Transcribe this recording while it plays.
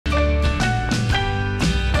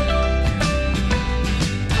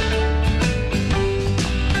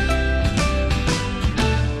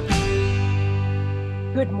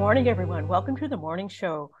morning, everyone. Welcome to the morning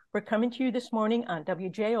show. We're coming to you this morning on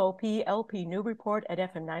WJOP LP Newburyport at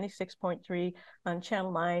FM 96.3 on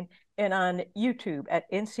Channel 9 and on YouTube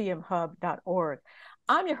at ncmhub.org.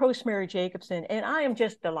 I'm your host, Mary Jacobsen, and I am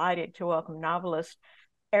just delighted to welcome novelist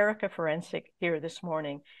Erica Ferencik here this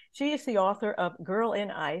morning. She is the author of Girl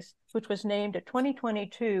in Ice, which was named a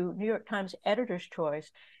 2022 New York Times Editor's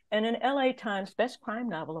Choice and an LA Times Best Crime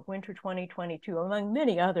Novel of Winter 2022, among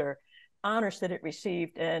many other honors that it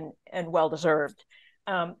received and well-deserved.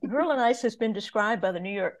 Girl in Ice has been described by the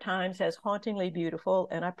New York Times as hauntingly beautiful,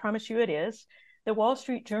 and I promise you it is. The Wall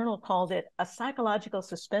Street Journal called it a psychological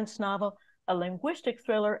suspense novel, a linguistic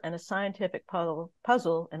thriller, and a scientific puzzle,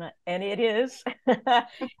 and it is.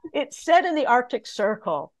 It's set in the Arctic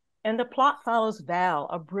Circle, and the plot follows Val,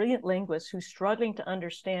 a brilliant linguist who's struggling to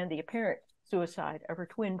understand the apparent suicide of her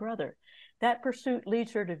twin brother. That pursuit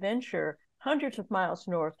leads her to venture hundreds of miles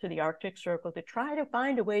north to the Arctic Circle to try to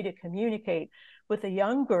find a way to communicate with a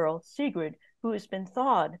young girl, Sigrid, who has been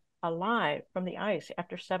thawed alive from the ice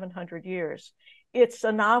after 700 years. It's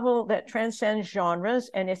a novel that transcends genres,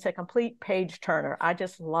 and it's a complete page-turner. I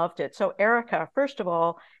just loved it. So, Erica, first of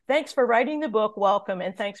all, thanks for writing the book. Welcome,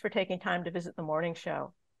 and thanks for taking time to visit the morning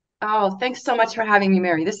show. Oh, thanks so much for having me,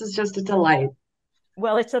 Mary. This is just a delight.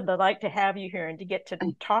 Well, it's a delight to have you here and to get to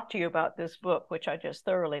talk to you about this book, which I just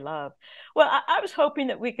thoroughly love. Well, I was hoping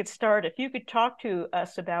that we could start, if you could talk to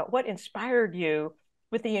us about what inspired you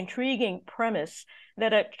with the intriguing premise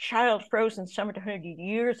that a child frozen 700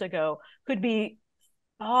 years ago could be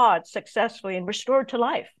thawed successfully and restored to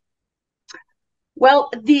life. Well,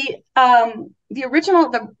 the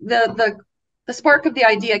original the spark of the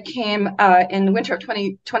idea came in the winter of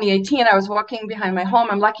 2018. I was walking behind my home.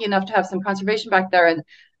 I'm lucky enough to have some conservation back there, and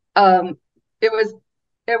it was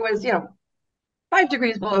 5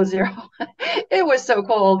 degrees below zero. It was so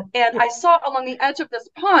cold, and I saw along the edge of this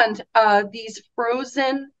pond these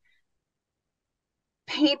frozen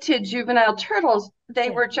painted juvenile turtles.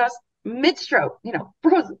 They were just mid-stroke,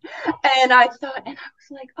 frozen. And I thought, and I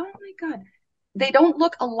was like, oh my God, they don't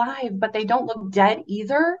look alive, but they don't look dead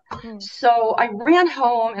either. So I ran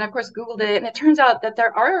home and of course Googled it, and it turns out that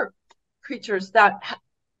there are creatures that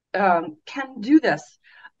can do this.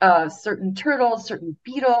 Certain turtles, certain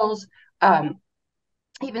beetles,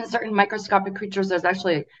 even certain microscopic creatures. There's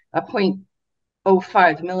actually a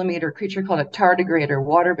 0.05 millimeter creature called a tardigrader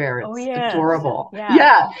water bear. It's adorable.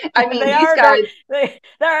 Yeah. I mean, these guys,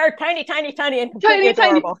 they're tiny and completely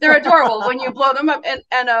adorable. They're adorable when you blow them up.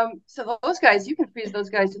 And so those guys, you can freeze those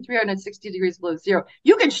guys to 360 degrees below zero.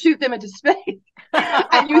 You can shoot them into space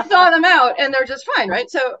and you thaw them out and they're just fine, right?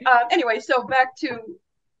 So anyway, so back to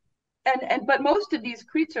but most of these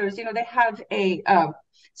creatures, they have a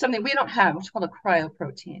something we don't have, which is called a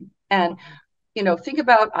cryoprotein. And think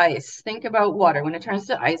about ice, think about water. When it turns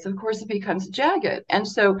to ice, of course, it becomes jagged. And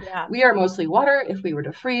so we are mostly water. If we were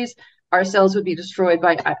to freeze, our cells would be destroyed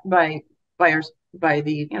by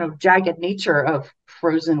the jagged nature of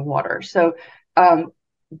frozen water. So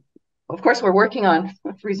of course, we're working on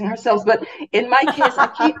freezing ourselves. But in my case,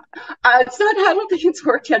 I don't think it's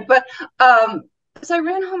worked yet. But so I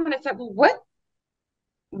ran home and I thought, well,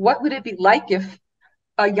 what would it be like if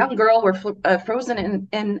a young girl were frozen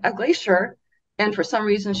in a glacier, and for some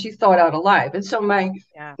reason she thawed out alive? And so my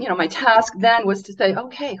task then was to say,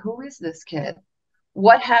 okay, who is this kid?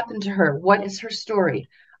 What happened to her? What is her story?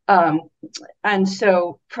 And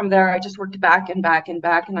so from there, I just worked back and back and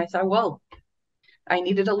back. And I thought, well, I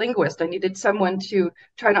needed a linguist. I needed someone to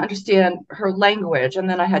try to understand her language. And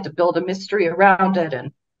then I had to build a mystery around it.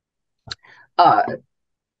 And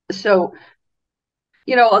so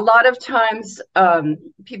a lot of times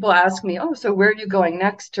people ask me, oh, so where are you going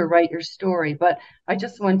next to write your story? But I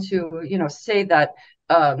just want to, say that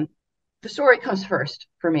the story comes first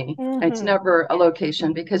for me. Mm-hmm. It's never a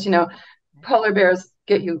location because, polar bears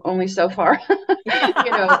get you only so far,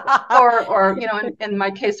 or in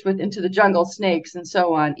my case with Into the Jungle, snakes and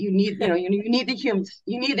so on. You need, you need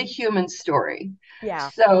the human story. Yeah.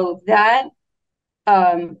 So that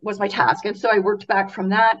was my task. And so I worked back from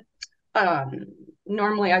that.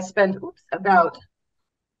 Normally I spend about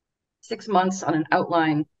 6 months on an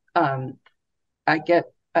outline. I get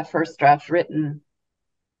a first draft written.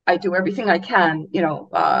 I do everything I can,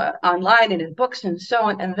 online and in books and so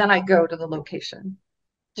on. And then I go to the location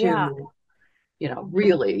to,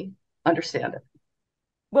 really understand it.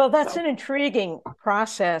 Well, that's an intriguing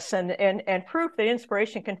process and proof that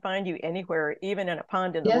inspiration can find you anywhere, even in a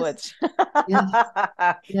pond in the woods.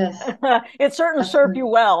 Yes. It certainly served you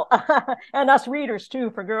well, and us readers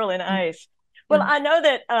too, for Girl in Ice. Well, I know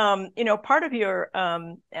that, part of your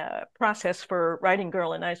process for writing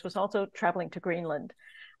Girl in Ice was also traveling to Greenland.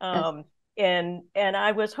 Yes. And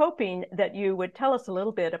I was hoping that you would tell us a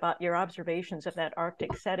little bit about your observations of that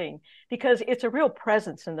Arctic setting, because it's a real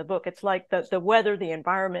presence in the book. It's like the weather, the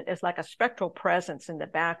environment is like a spectral presence in the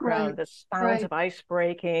background, Right. the sounds Right. of ice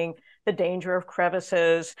breaking, the danger of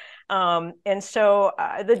crevices, and so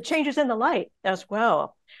the changes in the light as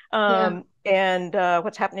well, Yeah. and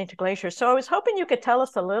what's happening to glaciers. So I was hoping you could tell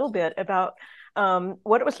us a little bit about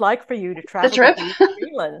what it was like for you to The travel to trip.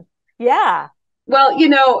 Greenland. Yeah. Well,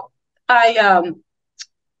 I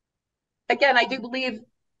again, I do believe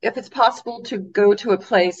if it's possible to go to a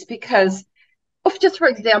place because, oh, just for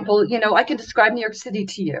example, I can describe New York City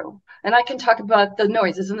to you, and I can talk about the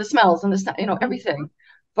noises and the smells and Mhm. everything.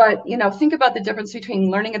 But think about the difference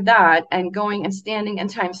between learning of that and going and standing in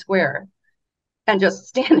Times Square and just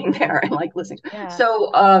standing there and like listening. Yeah.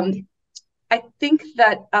 So I think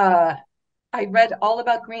that I read all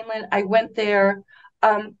about Greenland. I went there.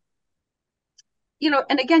 Um,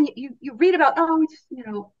 and again, you read about, oh, it's,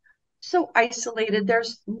 so isolated.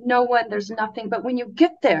 There's no one, there's nothing. But when you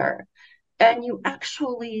get there and you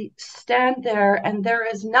actually stand there and there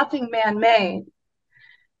is nothing man-made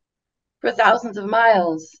for thousands of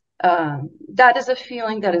miles, that is a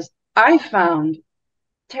feeling that is, I found,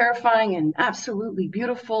 terrifying and absolutely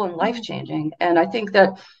beautiful and Mm. life-changing. And I think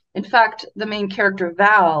that, in fact, the main character,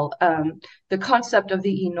 Val, the concept of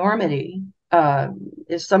the enormity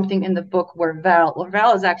is something in the book where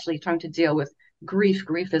Val is actually trying to deal with grief.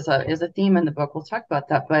 Grief is a theme in the book. We'll talk about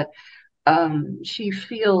that. But she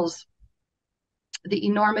feels the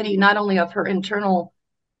enormity not only of her internal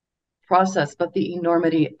process, but the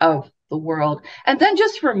enormity of the world. And then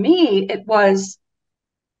just for me, it was,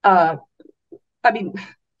 uh, I mean,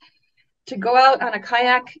 to go out on a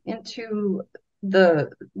kayak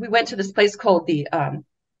we went to this place called the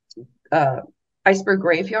uh, iceberg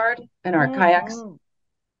graveyard in our kayaks. Mhm.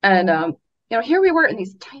 And, here we were in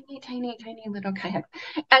these tiny, tiny, tiny little kayaks.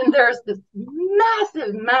 And there's this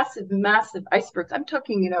massive, massive, massive icebergs. I'm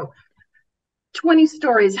talking, 20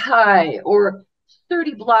 stories high or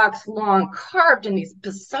 30 blocks long, carved in these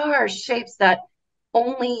bizarre shapes that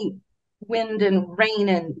only wind and rain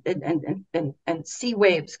and sea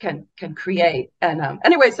waves can create. And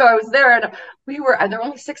anyway, so I was there, and there were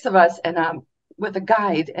only six of us, and with a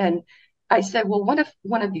guide. And I said, well, what if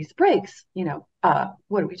one of these breaks?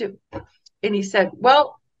 What do we do? And he said,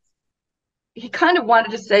 well, he kind of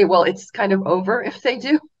wanted to say, well, it's kind of over if they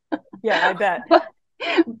do. Yeah, I bet.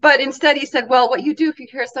 But instead he said, well, what you do if you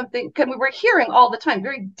hear something, because we were hearing all the time,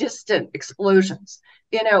 very distant explosions.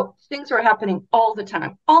 Things were happening all the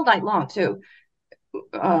time, all night long too.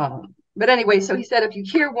 But anyway, so he said, if you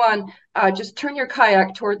hear one, just turn your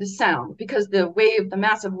kayak toward the sound, because the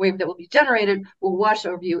massive wave that will be generated will wash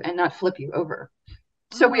over you and not flip you over.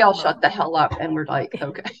 So we all Ah. shut the hell up and we're like,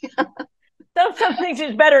 okay. Some things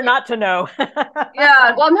is better not to know.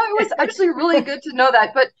 Yeah, well, no, it was actually really good to know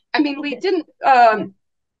that. But I mean, we didn't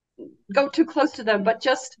go too close to them, but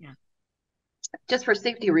Yeah. just for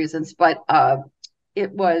safety reasons. But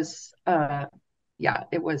it was yeah,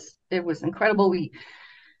 it was incredible. We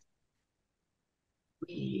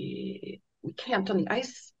camped on the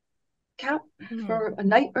ice cap Mm. for a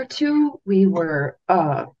night or two. We were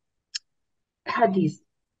had these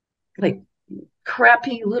like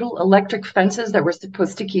crappy little electric fences that were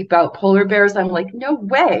supposed to keep out polar bears. I'm like, no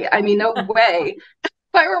way. I mean, no way. If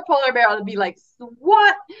I were a polar bear, I'd be like,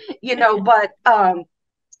 what? But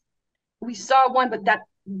we saw one, but that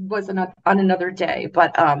was on another day.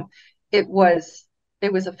 But it was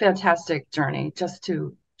a fantastic journey just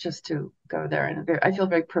to go there, and I feel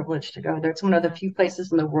very privileged to go there. It's one of the Yeah. few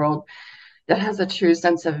places in the world that has a true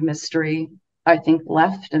sense of mystery, I think,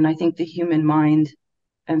 left, and I think the human mind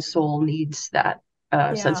and soul needs that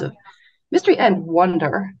sense Yeah. of mystery and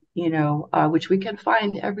wonder, which we can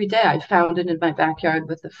find every day. I found it in my backyard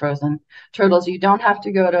with the frozen turtles. You don't have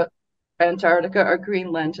to go to Antarctica or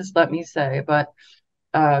Greenland, just let me say. But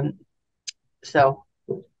um, so,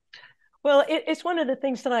 Well, it's one of the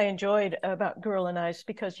things that I enjoyed about Girl and Ice,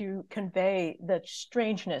 because you convey the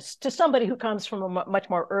strangeness to somebody who comes from a much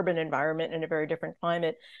more urban environment and a very different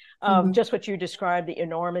climate. mhm, Just what you described, the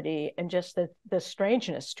enormity and just the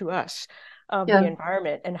strangeness to us of the yeah,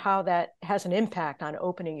 environment, and how that has an impact on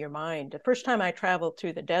opening your mind. The first time I traveled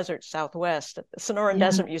to the desert Southwest at the Sonoran yeah.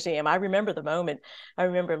 Desert Museum, I remember the moment. I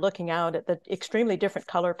remember looking out at the extremely different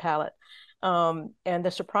color palette, and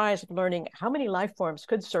the surprise of learning how many life forms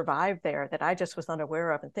could survive there that I just was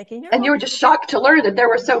unaware of, and thinking, And you were just shocked to learn that there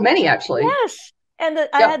were so many, actually. yes. And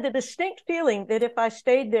I Yep. had the distinct feeling that if I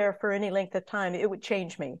stayed there for any length of time, it would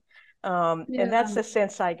change me. And that's the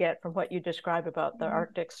sense I get from what you describe about the Mm-hmm.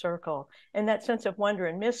 Arctic Circle. And that sense of wonder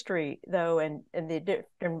and mystery, though, and the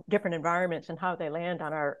different environments and how they land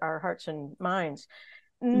on our hearts and minds,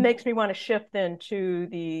 makes me want to shift then to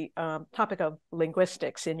the topic of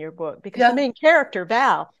linguistics in your book, because the main character,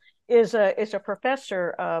 Val, is a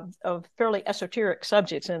professor of fairly esoteric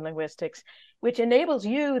subjects in linguistics, which enables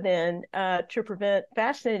you then to prevent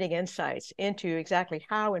fascinating insights into exactly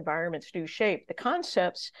how environments do shape the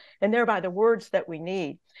concepts and thereby the words that we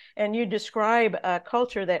need. And you describe a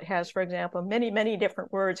culture that has, for example, many, many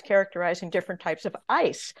different words characterizing different types of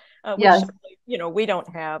ice, which we don't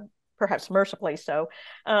have, perhaps mercifully so.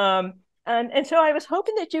 And so I was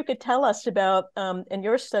hoping that you could tell us about, in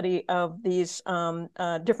your study of these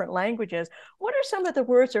different languages, what are some of the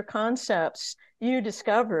words or concepts you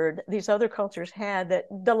discovered these other cultures had that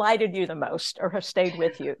delighted you the most or have stayed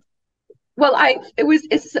with you? Well,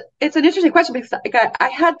 it's an interesting question because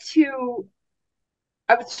I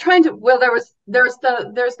was trying to, well, there's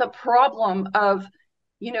the problem of,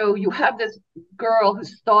 you have this girl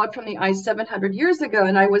who's thawed from the ice 700 years ago,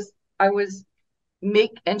 and I was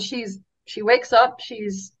and she wakes up,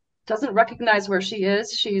 doesn't recognize where she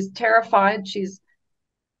is, she's terrified,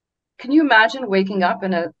 can you imagine waking up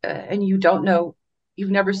and you don't know, you've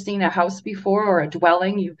never seen a house before or a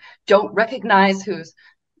dwelling, you don't recognize who's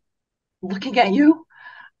looking at you?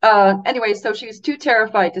 Anyway, so she was too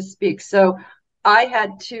terrified to speak. So I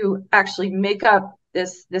had to actually make up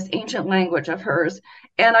this ancient language of hers.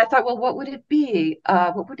 And I thought, well, what would it be?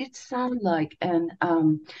 What would it sound like? And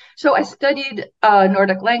so I studied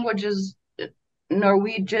Nordic languages,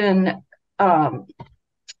 Norwegian,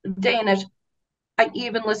 Danish. I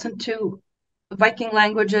even listened to Viking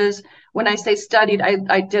languages. When I say studied,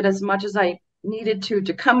 I did as much as I needed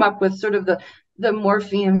to come up with sort of the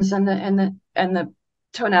morphemes and the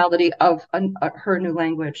tonality of her new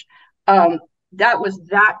language. That was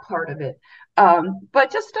that part of it.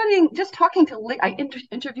 But just talking to, I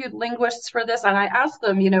interviewed linguists for this, and I asked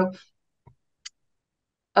them,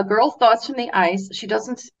 a girl thaws from the ice, she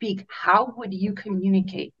doesn't speak, how would you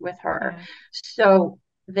communicate with her? Yeah. So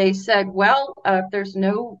they said, well, if there's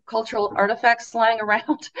no cultural artifacts lying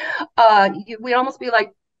around, we'd almost be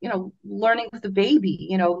like, learning with a baby.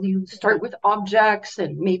 You start with objects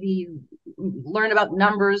and maybe you learn about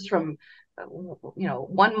numbers from,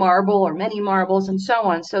 one marble or many marbles and so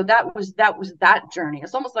on. So that was that journey.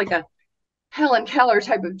 It's almost like a Helen Keller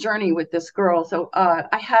type of journey with this girl. So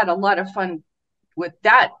I had a lot of fun with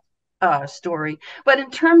that story. But in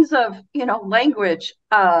terms of, language,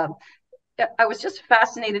 I was just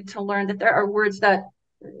fascinated to learn that there are words that,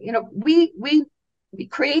 we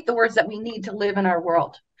create the words that we need to live in our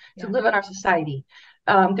world, to live in our society.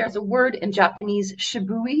 There's a word in Japanese,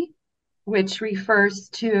 shibui, which refers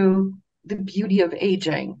to the beauty of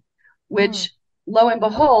aging, which lo and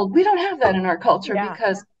behold, we don't have that in our culture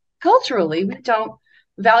because culturally we don't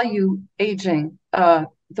value aging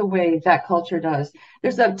the way that culture does.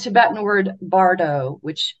 There's a Tibetan word, bardo,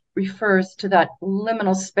 which refers to that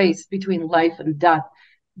liminal space between life and death.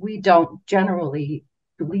 We don't generally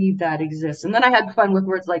believe that exists. And then I had fun with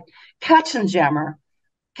words like Katzenjammer.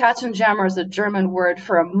 Katzenjammer is a German word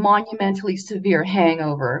for a monumentally severe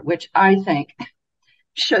hangover, which I think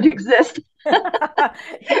should exist. In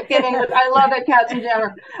English, I love it,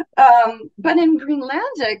 Katzenjammer. But in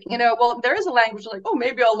Greenlandic, there is a language like, oh,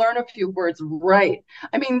 maybe I'll learn a few words. Right.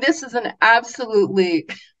 I mean, this is an absolutely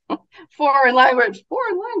foreign language.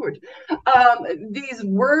 These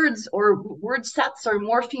words or word sets or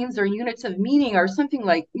morphemes or units of meaning are something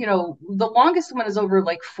like, the longest one is over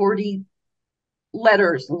like 40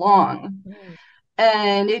 letters long.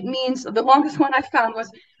 And it means, the longest one I found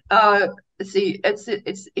was,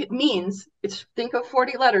 think of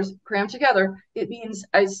 40 letters crammed together. It means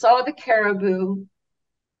I saw the caribou,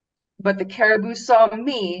 but the caribou saw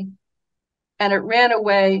me and it ran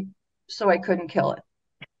away, so I couldn't kill it.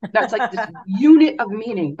 That's like this unit of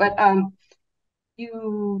meaning. But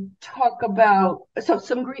you talk about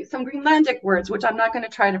some Greenlandic words, which I'm not going to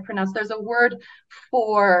try to pronounce. There's a word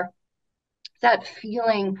for that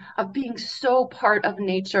feeling of being so part of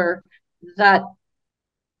nature that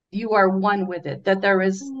you are one with it,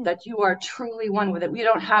 that you are truly one with it. We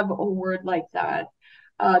don't have a word like that.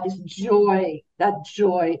 This joy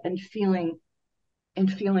and feeling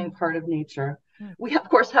part of nature. We of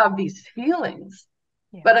course have these feelings,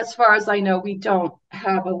 but as far as I know, we don't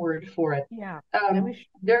have a word for it.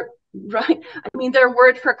 Their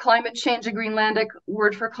word for climate change, a Greenlandic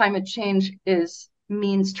word for climate change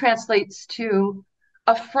translates to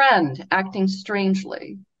a friend acting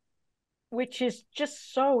strangely. Which is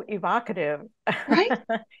just so evocative. Right?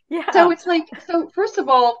 So it's like, first first of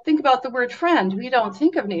all, think about the word friend. We don't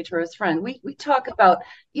think of nature as friend. We talk about,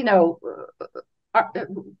 you know, uh,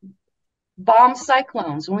 bomb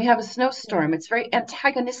cyclones. When we have a snowstorm, it's very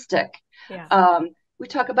antagonistic. Yeah. We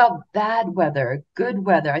talk about bad weather, good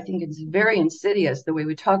weather. I think it's very insidious the way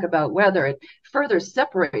we talk about weather. It further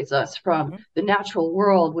separates us from the natural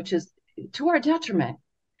world, which is to our detriment.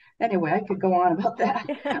 Anyway, I could go on about that.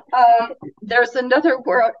 There's another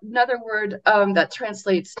word that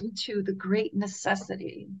translates into the great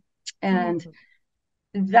necessity, and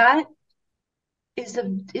that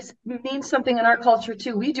means something in our culture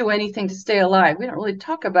too. We do anything to stay alive. We don't really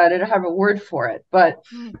talk about it or have a word for it, but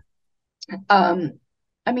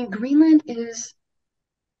I mean, Greenland is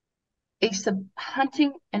a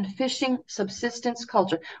hunting and fishing subsistence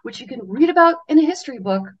culture, which you can read about in a history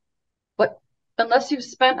book, but unless you've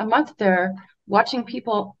spent a month there watching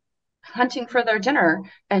people hunting for their dinner,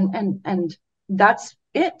 and that's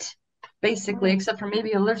it basically, except for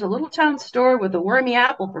maybe there's a little town store with a wormy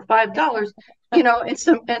apple for $5, you know, and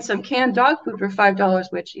some canned dog food for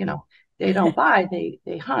 $5, which, you know, they don't buy,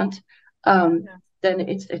 they hunt. Then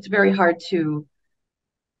it's very hard to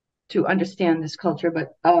understand this culture.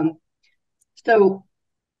 But so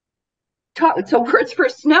words for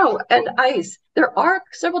snow and ice. There are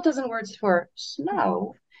several dozen words for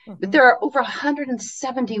snow, but there are over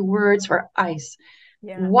 170 words for ice.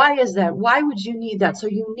 Yeah. Why is that? Why would you need that? So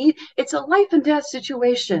it's a life and death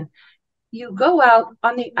situation. You go out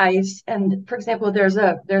on the ice, and for example, there's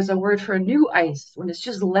a word for new ice when it's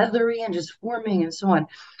just leathery and just forming and so on.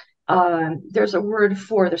 There's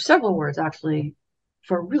several words actually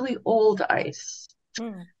for really old ice.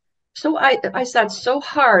 So I said so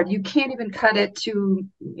hard, you can't even cut it to,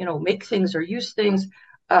 you know, make things or use things,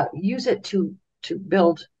 use it to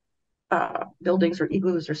build buildings or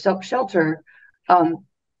igloos or shelter.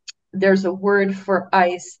 There's a word for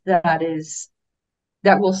ice that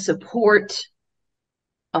will support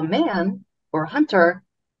a man or a hunter,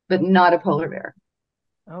 but not a polar bear.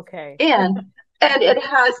 Okay. And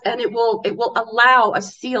it will allow a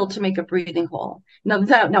seal to make a breathing hole. Now,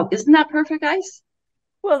 isn't that perfect ice?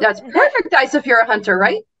 Well, that's perfect ice if you're a hunter,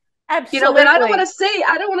 right? Absolutely. You know, but I don't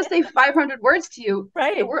want to say 500 words to you.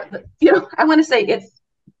 Right. You know, I want to say it's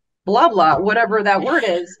blah blah, whatever that word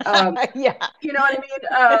is. Yeah. You know what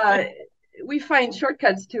I mean? We find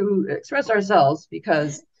shortcuts to express ourselves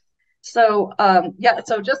because. So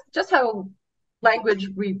So just how language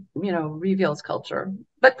reveals culture.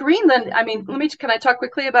 But Greenland, I mean, can I talk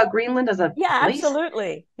quickly about Greenland as a place?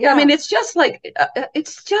 Absolutely. Yeah, I mean, it's just like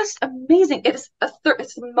it's just amazing. It's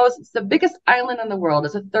the biggest island in the world.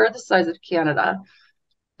 It's a third the size of Canada.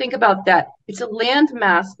 Think about that. It's a land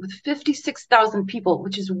mass with 56,000 people,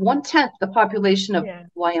 which is 1/10 the population of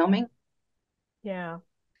Wyoming. Yeah,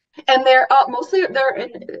 and they're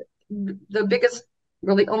in the biggest.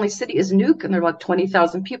 Really, only city is Nuuk, and there are about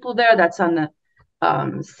 20,000 people there. That's on the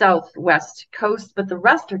southwest coast, but the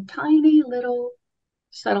rest are tiny little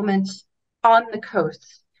settlements on the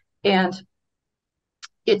coast. And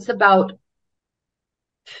it's about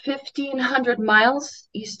 1,500 miles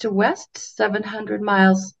east to west, 700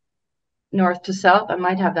 miles north to south. I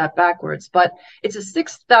might have that backwards, but it's a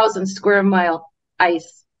 6,000 square mile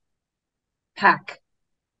ice pack.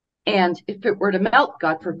 And if it were to melt,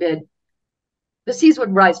 God forbid, the seas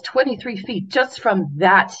would rise 23 feet just from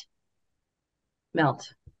that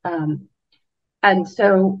melt. And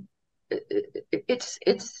so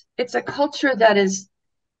it's a culture that is,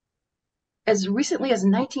 as recently as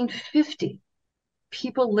 1950,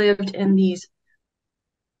 people lived in these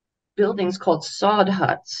buildings called sod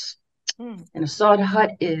huts. And a sod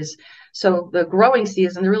hut is, so the growing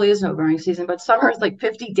season, there really is no growing season, but summer is like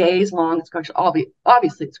 50 days long. It's going to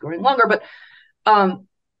obviously it's growing longer, but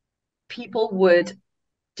people would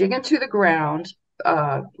dig into the ground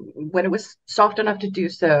when it was soft enough to do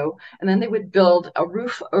so, and then they would build a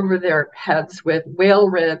roof over their heads with whale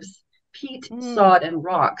ribs, peat, sod, and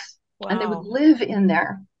rocks. Wow. And they would live in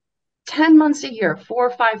there 10 months a year, 4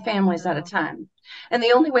 or 5 families at a time. And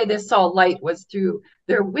the only way they saw light was through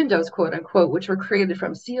their windows, quote unquote, which were created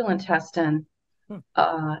from seal intestine,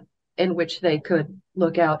 in which they could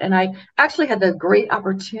look out. And I actually had the great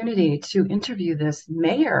opportunity to interview this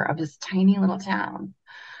mayor of this tiny little town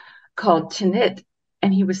called Tinit.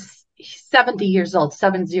 And he's 70 years old,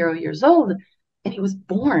 70 years old. And he was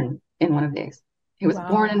born in one of these.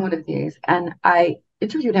 And I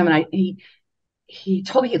interviewed him, and he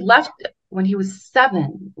told me he left when he was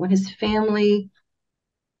 7, when his family,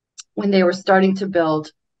 when they were starting to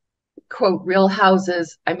build, quote, real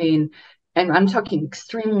houses. I mean, and I'm talking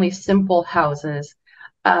extremely simple houses.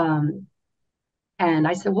 And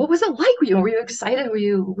I said, what was it like? Were you excited?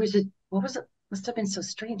 What was it must have been so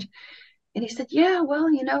strange. And he said, yeah, well,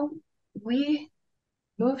 we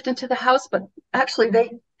moved into the house, but actually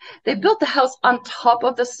they built the house on top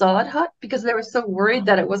of the sod hut because they were so worried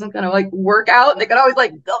that it wasn't going to like work out. They could always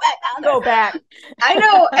like go back down there. Go back. I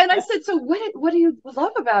know. And I said, so what do you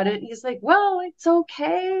love about it? And he's like, well, it's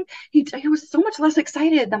okay. He was so much less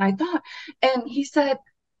excited than I thought. And he said,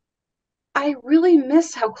 I really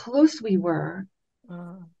miss how close we were.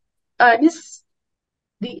 I miss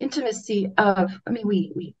the intimacy of, I mean,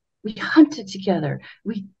 we hunted together.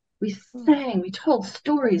 We sang, we told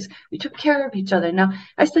stories, we took care of each other. Now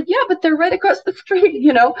I said, yeah, but they're right across the street,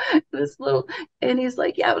 this little, and he's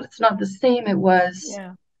like, yeah, but it's not the same. It was,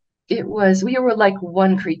 we were like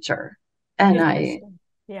one creature. And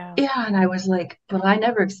yeah, and I was like, but I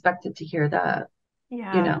never expected to hear that.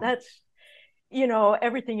 That's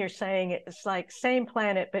everything you're saying, it's like same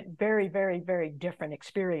planet, but very, very, very different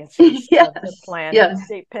experiences Yes, of the planet, yes.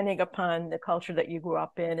 depending upon the culture that you grew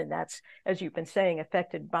up in. And that's, as you've been saying,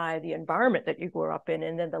 affected by the environment that you grew up in,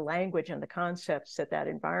 and then the language and the concepts that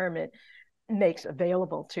environment makes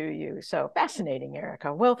available to you. So fascinating,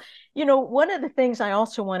 Erica. Well, one of the things I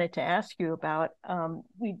also wanted to ask you about,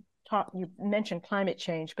 you mentioned climate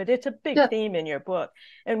change, but it's a big theme in your book.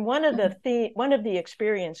 And one of the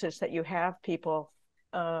experiences that you have people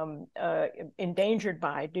endangered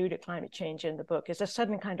by due to climate change in the book is a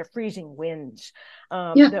sudden kind of freezing winds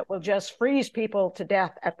that will just freeze people to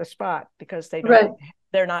death at the spot because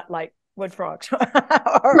they're not like wood frogs.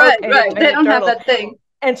 Right. They don't have that thing.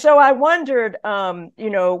 And so I wondered,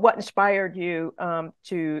 what inspired you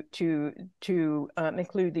to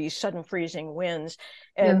include these sudden freezing winds,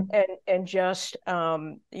 and just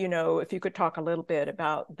if you could talk a little bit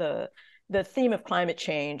about the theme of climate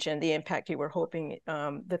change and the impact you were hoping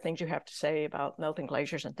the things you have to say about melting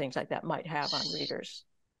glaciers and things like that might have on readers.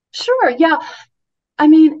 Sure. Yeah. I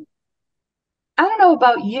mean, I don't know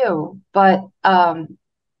about you, but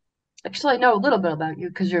actually, I know a little bit about you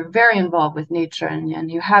because you're very involved with nature and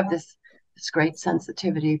you have this great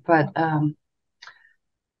sensitivity. But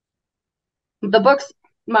the books,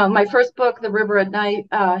 my first book, The River at Night,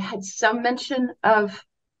 had some mention of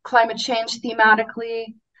climate change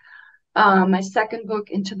thematically. My second book,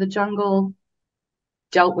 Into the Jungle,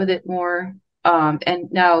 dealt with it more.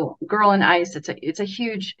 And now Girl in Ice, it's a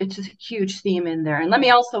huge theme in there. And let me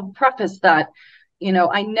also preface that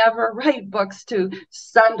I never write books to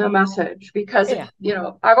send a message because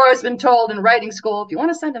I've always been told in writing school, if you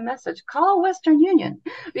want to send a message, call Western Union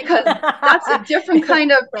because that's a different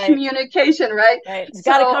kind of communication, right? It's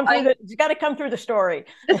got to come through the story.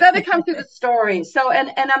 It's got to come through the story. So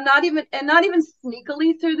and I'm not even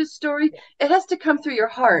sneakily through the story. It has to come through your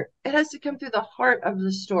heart. It has to come through the heart of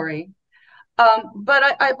the story. But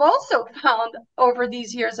I've also found over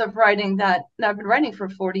these years of writing that, and I've been writing for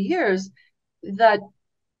 40 years, that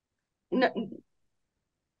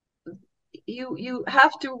you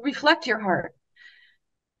have to reflect your heart.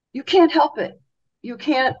 You can't help it. You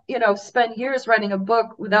can't, spend years writing a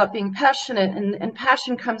book without being passionate. And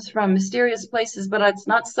passion comes from mysterious places, but it's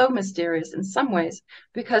not so mysterious in some ways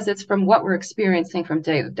because it's from what we're experiencing from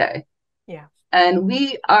day to day. Yeah. And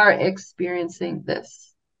we are experiencing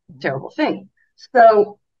this terrible thing.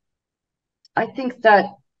 So I think that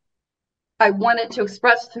I wanted to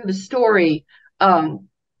express through the story a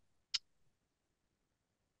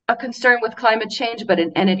concern with climate change,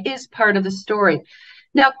 and it is part of the story.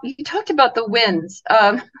 Now, you talked about the winds.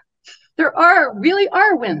 There really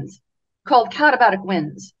are winds called katabatic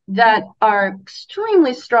winds that are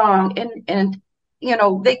extremely strong, and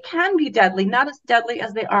they can be deadly, not as deadly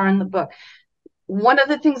as they are in the book. One of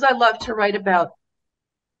the things I love to write about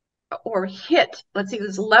or hit, let's see,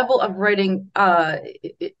 this level of writing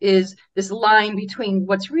is this line between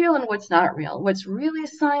what's real and what's not real, what's really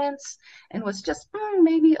science and what's just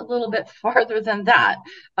maybe a little bit farther than that.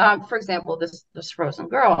 For example, this frozen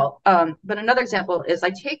girl. But another example is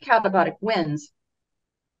I take katabatic winds,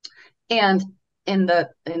 and in the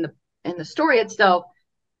story itself,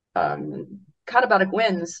 katabatic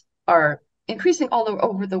winds are increasing all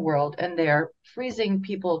over the world, and they're freezing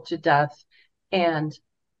people to death, and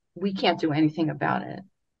we can't do anything about it.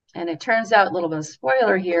 And it turns out, a little bit of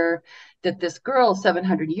spoiler here, that this girl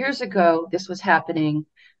 700 years ago, this was happening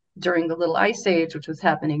during the Little Ice Age, which was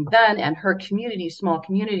happening then, and her community, small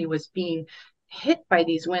community, was being hit by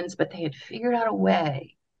these winds, but they had figured out a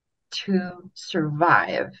way to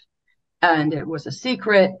survive. And it was a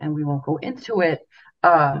secret, and we won't go into it.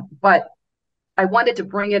 But I wanted to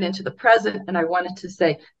bring it into the present, and I wanted to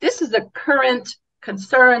say, this is the current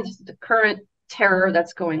concern, this is the current terror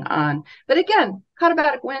that's going on. But again,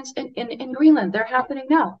 katabatic winds in Greenland, they're happening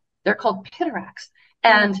now. They're called pitarax.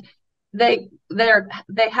 And they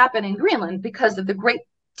happen in Greenland because of the great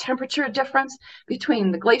temperature difference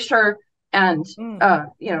between the glacier and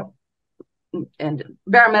you know, and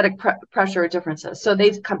barometric pressure differences. So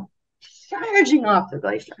they come charging off the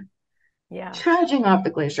glacier,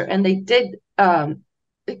 and they did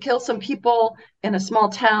they killed some people in a small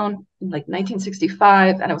town in like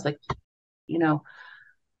 1965, and I was like, you know,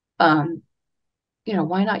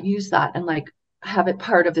 why not use that and like have it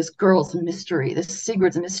part of this girl's mystery, this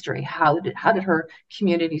Sigurd's mystery? How did her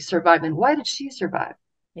community survive, and why did she survive?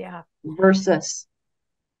 Yeah. Versus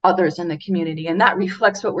others in the community, and that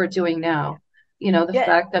reflects what we're doing now. The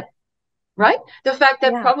fact that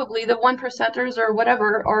probably the 1%ers or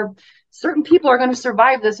whatever, or certain people are going to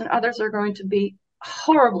survive this and others are going to be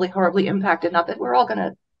horribly impacted. Not that we're all going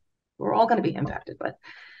to be impacted, but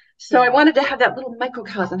I wanted to have that little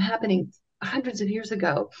microcosm happening hundreds of years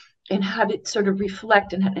ago and have it sort of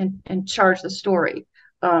reflect and charge the story.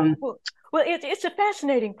 Well, it's a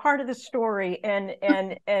fascinating part of the story, and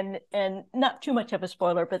not too much of a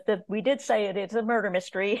spoiler, but we did say it's a murder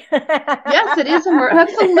mystery. Yes, it is a murder.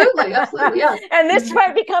 Absolutely, yes. And this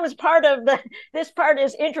part becomes part of this part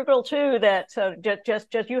is integral to that. So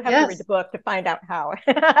just you have to read the book to find out how.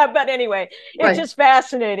 But anyway, it's just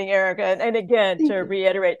fascinating, Erica. And again, to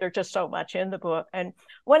reiterate, there's just so much in the book. And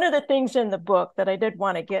one of the things in the book that I did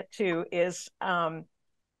want to get to is,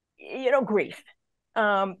 grief.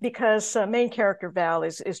 Because main character Val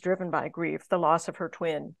is driven by grief, the loss of her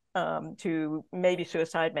twin, to maybe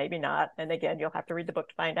suicide, maybe not. And again, you'll have to read the book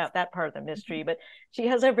to find out that part of the mystery. But she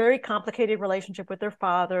has a very complicated relationship with her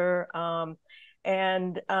father. So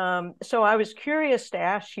I was curious to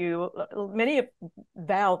ask you, many of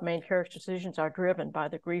Val's main character's decisions are driven by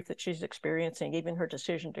the grief that she's experiencing, even her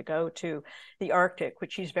decision to go to the Arctic,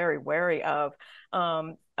 which she's very wary of.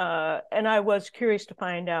 And I was curious to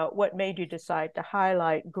find out what made you decide to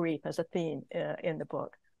highlight grief as a theme in the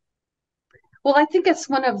book. Well, I think it's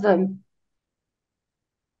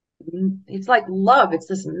it's like love. It's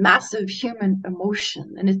this massive human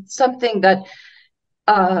emotion, and it's something that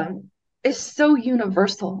is so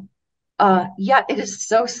universal, yet it is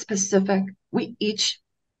so specific. We each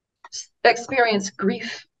experience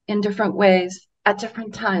grief in different ways at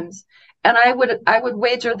different times, and I would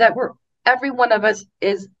wager that every one of us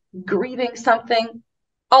is grieving something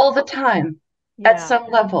all the time at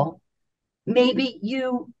some level. Maybe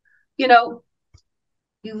you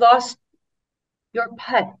lost your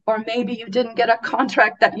pet, or maybe you didn't get a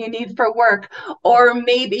contract that you need for work, or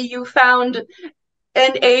maybe you found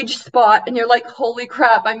an age spot and you're like, holy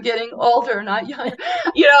crap, I'm getting older, not younger.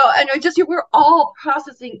 And we're all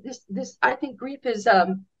processing this. I think grief is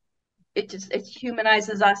it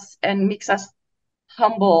humanizes us and makes us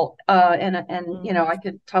humble, and I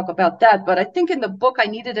could talk about that, but I think in the book I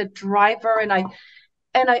needed a driver, and I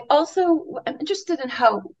also am interested in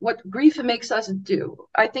what grief makes us do.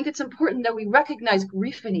 I think it's important that we recognize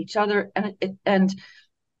grief in each other, and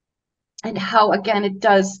how, again, it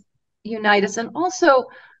does unite us, and also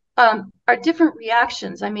our different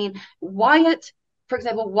reactions. I mean, Wyatt, for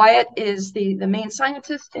example, is the main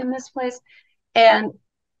scientist in this place, and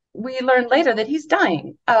we learn later that he's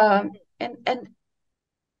dying, and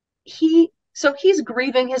he's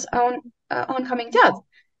grieving his own oncoming death.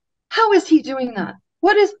 How is he doing that?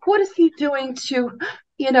 What is he doing to,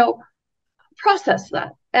 process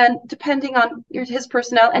that? And depending on his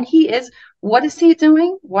personality, and what is he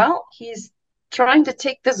doing? Well, he's trying to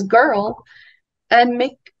take this girl and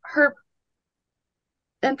make her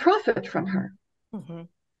and profit from her. Mm-hmm.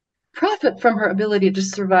 Profit from her ability to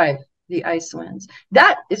survive the ice winds.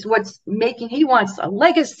 That is what's making, he wants a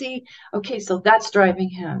legacy. Okay, so that's driving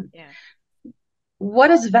him. Yeah. What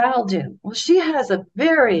does Val do? Well, she has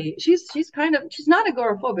she's not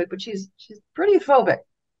agoraphobic, but she's pretty phobic.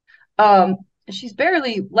 She's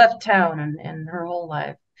barely left town in her whole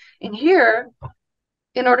life. And here,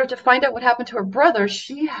 in order to find out what happened to her brother,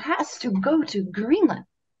 she has to go to Greenland.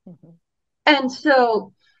 Mm-hmm. And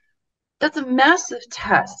so that's a massive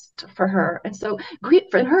test for her. And so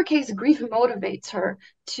in her case, grief motivates her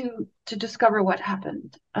to discover what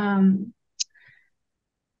happened. And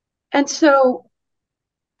so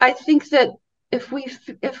I think that if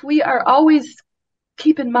we are always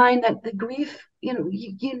keep in mind that the grief,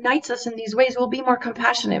 unites us in these ways, we'll be more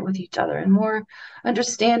compassionate with each other and more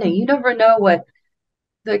understanding. You never know what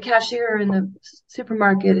the cashier in the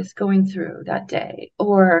supermarket is going through that day,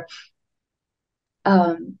 or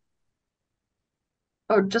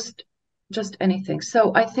just anything.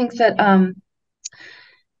 So I think that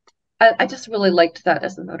I just really liked that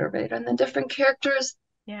as a motivator, and the different characters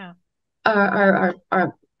are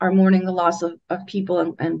are mourning the loss of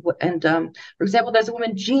people. And for example, there's a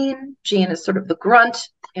woman, Jean. Jean is sort of the grunt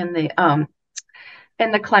in the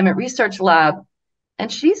climate research lab,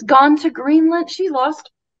 and she's gone to Greenland. She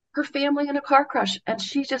lost her family in a car crash, and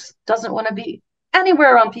she just doesn't want to be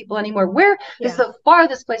anywhere around people anymore. Where is the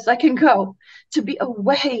farthest place I can go to be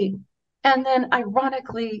away? And then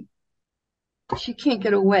ironically, she can't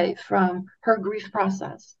get away from her grief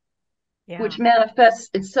process, which manifests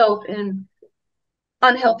itself in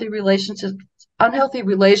unhealthy relationships,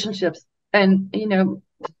 and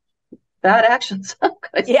bad actions.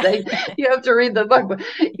 I say you have to read the book, but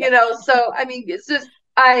so I mean, it's just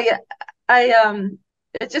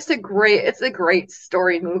it's just a great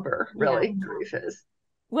story mover, really. Grief is.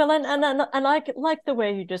 Well, and I like the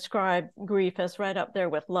way you describe grief as right up there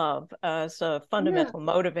with love as a fundamental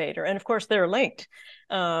motivator, and of course they're linked,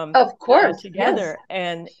 of course, together.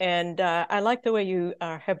 Yes. And I like the way you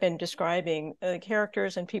have been describing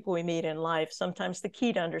characters and people we meet in life. Sometimes the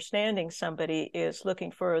key to understanding somebody is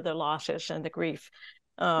looking for the losses and the grief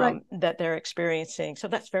that they're experiencing. So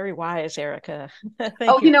that's very wise, Erica.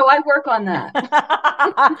 Thank you. I work on that.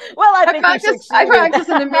 Well, I practice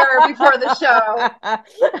in the mirror before the show.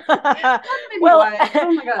 Well,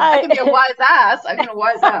 oh my God, I can be a wise ass. I've been a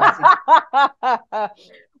wise ass.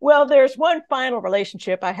 Well, there's one final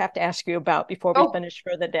relationship I have to ask you about before we finish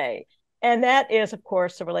for the day. And that is, of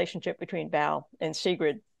course, the relationship between Val and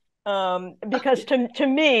Sigrid. Because to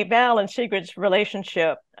me, Val and Sigrid's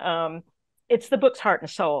relationship, it's the book's heart and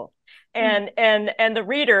soul. And the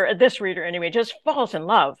reader, this reader anyway, just falls in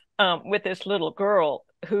love with this little girl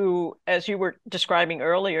who, as you were describing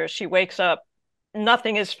earlier, she wakes up,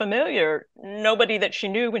 nothing is familiar. Nobody that she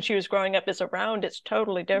knew when she was growing up is around. It's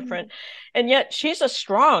totally different. And yet she's a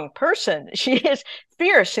strong person. She is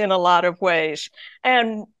fierce in a lot of ways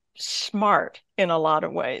and smart in a lot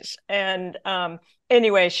of ways. And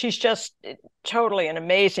anyway, she's just totally an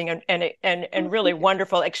amazing and really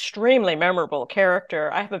wonderful, extremely memorable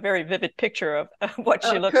character. I have a very vivid picture of what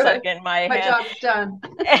she looks like in my head. My job's done.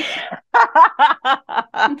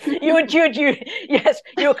 Yes,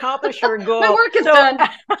 you accomplished your goal. My work is done.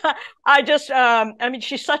 I mean,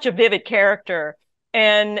 she's such a vivid character.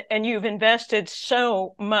 And you've invested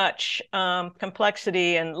so much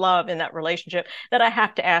complexity and love in that relationship that I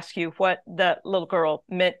have to ask you what that little girl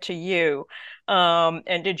meant to you.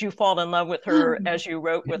 And did you fall in love with her as you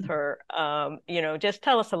wrote with her? Just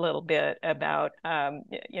tell us a little bit about,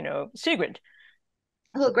 Sigrid.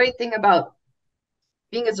 Well, the great thing about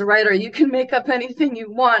being as a writer, you can make up anything you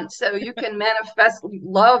want. So you can manifest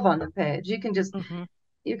love on the page. You can just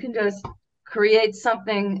create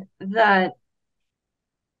something that,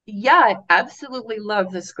 I absolutely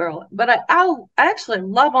love this girl, but I actually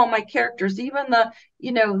love all my characters, even the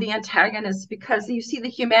antagonists, because you see the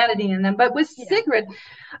humanity in them. But with Sigrid,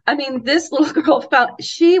 I mean, this little girl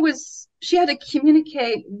she had to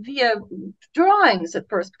communicate via drawings at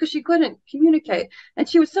first because she couldn't communicate, and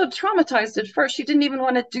she was so traumatized at first she didn't even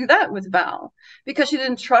want to do that with Val because she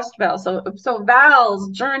didn't trust Val. So Val's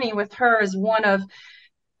journey with her is one of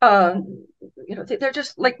they're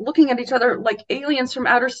just like looking at each other like aliens from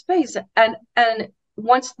outer space. And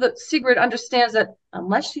once the Sigrid understands that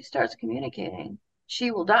unless she starts communicating, she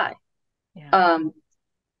will die.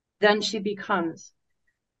 Then she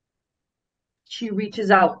reaches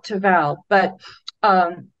out to Val. But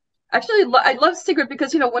actually, I love Sigrid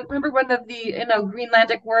because, remember one of the,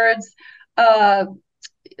 Greenlandic words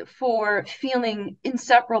for feeling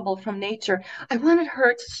inseparable from nature. I wanted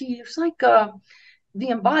her to, she was like the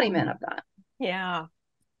embodiment of that.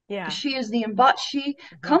 She is she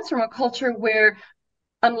comes from a culture where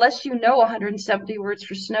unless you know 170 words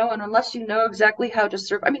for snow and unless you know exactly how to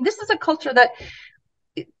survive, I mean, this is a culture that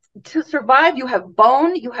to survive, you have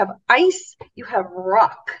bone, you have ice, you have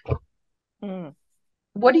rock.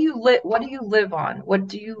 What do you live on?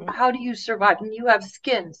 How do you survive? And you have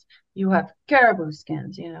skins, you have caribou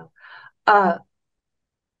skins, you have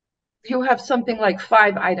something like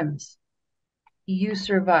 5 items. You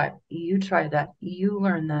survive, you try that, you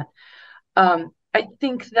learn that. I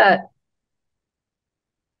think that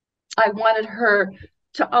I wanted her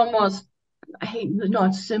to almost, I hate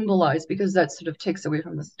not symbolize because that sort of takes away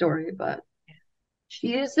from the story, but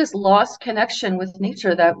she is this lost connection with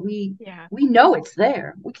nature that we know it's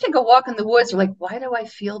there. We can take a walk in the woods, we're like, why do I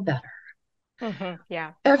feel better?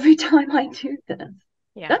 Every time I do this.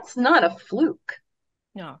 That's not a fluke.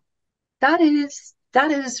 No. That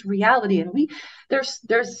is reality, and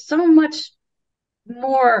there's so much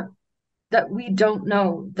more that we don't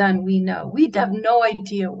know than we know. We have no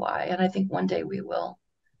idea why, and I think one day we will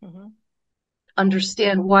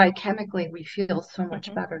understand why chemically we feel so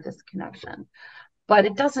much better, this connection. but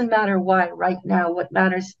it doesn't matter why right now. What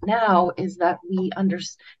matters now is that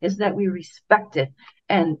we respect it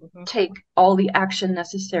and take all the action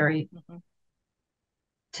necessary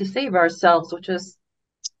to save ourselves, which is,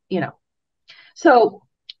 so.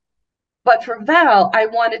 But for Val, I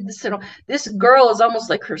wanted this girl is almost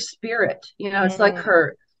like her spirit, it's like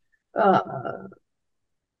her,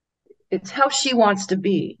 it's how she wants to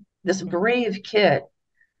be, this brave kid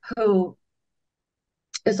who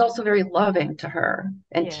is also very loving to her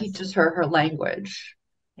and teaches her her language.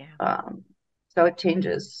 So it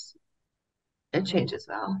changes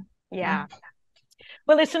Val. Yeah.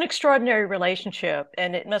 Well, it's an extraordinary relationship,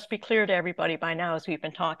 and it must be clear to everybody by now as we've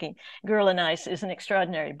been talking. Girl and Ice is an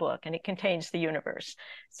extraordinary book, and it contains the universe.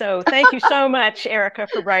 So thank you so much, Erica,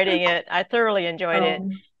 for writing it. I thoroughly enjoyed it.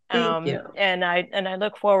 Thank you. And I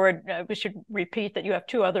look forward. We should repeat that you have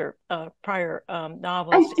two other prior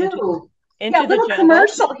novels. I do. Into the little Jungle.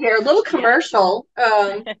 Commercial here. Little commercial.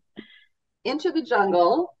 Into the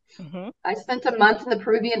Jungle. I spent a month in the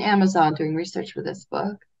Peruvian Amazon doing research for this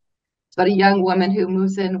book. It's about a young woman who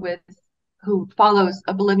moves in who follows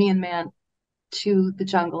a Bolivian man to the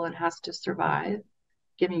jungle and has to survive,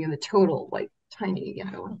 giving you the total, tiny,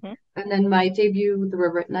 And then my debut, The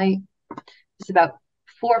River at Night, is about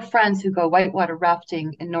 4 friends who go whitewater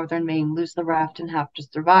rafting in northern Maine, lose the raft, and have to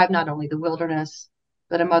survive not only the wilderness,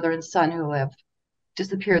 but a mother and son who have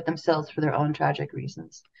disappeared themselves for their own tragic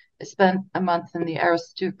reasons. I spent a month in the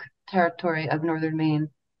Aroostook territory of northern Maine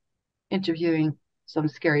interviewing some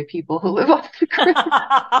scary people who live off the grid.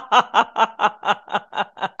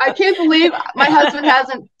 I can't believe my husband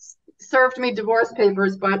hasn't served me divorce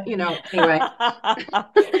papers, but anyway.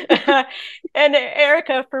 And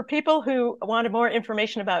Erica, for people who wanted more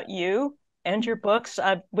information about you and your books,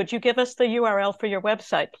 would you give us the URL for your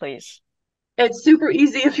website, please? It's super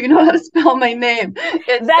easy if you know how to spell my name.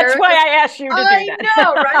 That's why I asked you to do that. I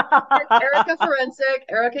know, right? It's Erica Ferencik,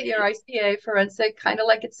 Erica E-R-I-C-A, Ferencik, kind of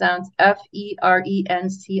like it sounds,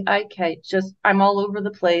 F-E-R-E-N-C-I-K. Just, I'm all over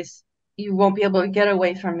the place. You won't be able to get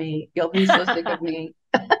away from me. You'll be so sick of me.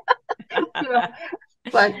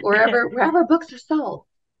 But wherever books are sold.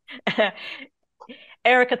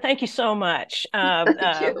 Erica, thank you so much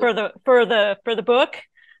Thank you. for the book.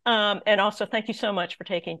 And also, thank you so much for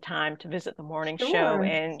taking time to visit the morning show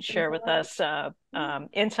and share with us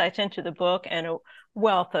insights into the book and a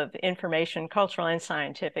wealth of information, cultural and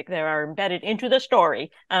scientific, that are embedded into the story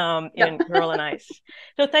in Girl and Ice.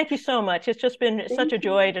 So thank you so much. It's just been such a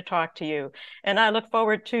joy to talk to you. And I look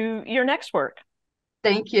forward to your next work.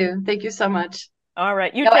 Thank you. Thank you so much. All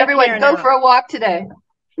right. Everyone, go for a walk today.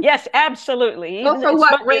 Yes, absolutely. Go for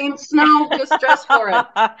what? Rain, snow, just dress for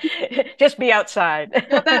it. Just be outside.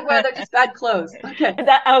 No bad weather, just bad clothes. Okay.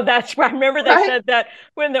 That's right. I remember they said that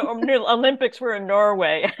when the Olympics were in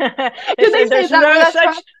Norway. They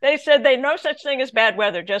said no such thing as bad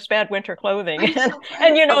weather, just bad winter clothing. And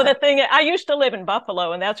the thing, I used to live in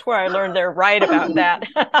Buffalo, and that's where I learned they're right about that.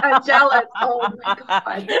 I'm jealous. Oh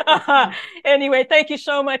my God. Anyway, thank you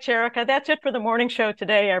so much, Erica. That's it for the morning show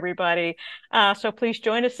today, everybody. So please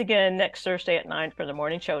join us again next Thursday at 9 for the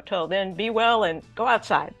morning show. Till then, be well and go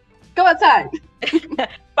outside. Go outside.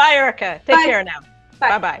 Bye, Erica. Take care now.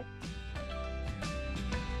 Bye-bye.